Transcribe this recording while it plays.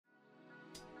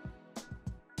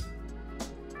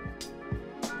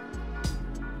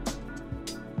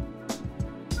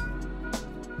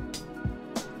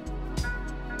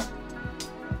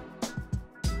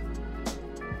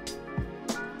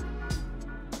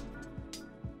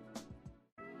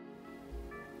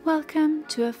Welcome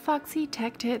to a Foxy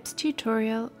Tech Tips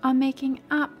tutorial on making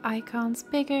app icons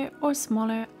bigger or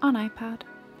smaller on iPad.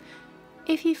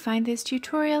 If you find this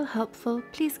tutorial helpful,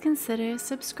 please consider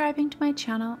subscribing to my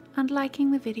channel and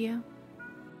liking the video.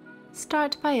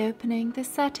 Start by opening the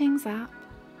Settings app.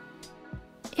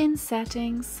 In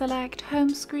Settings, select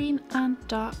Home Screen and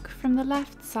Dock from the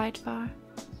left sidebar.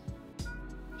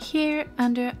 Here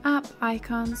under App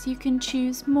Icons you can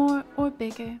choose More or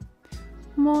Bigger.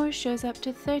 More shows up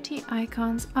to 30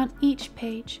 icons on each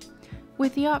page,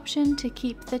 with the option to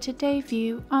keep the Today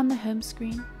view on the home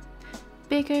screen.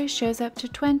 Bigger shows up to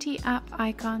 20 app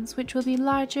icons, which will be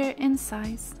larger in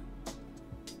size.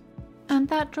 And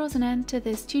that draws an end to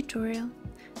this tutorial.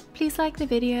 Please like the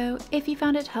video if you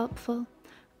found it helpful,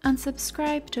 and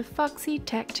subscribe to Foxy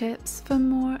Tech Tips for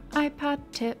more iPad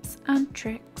tips and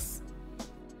tricks.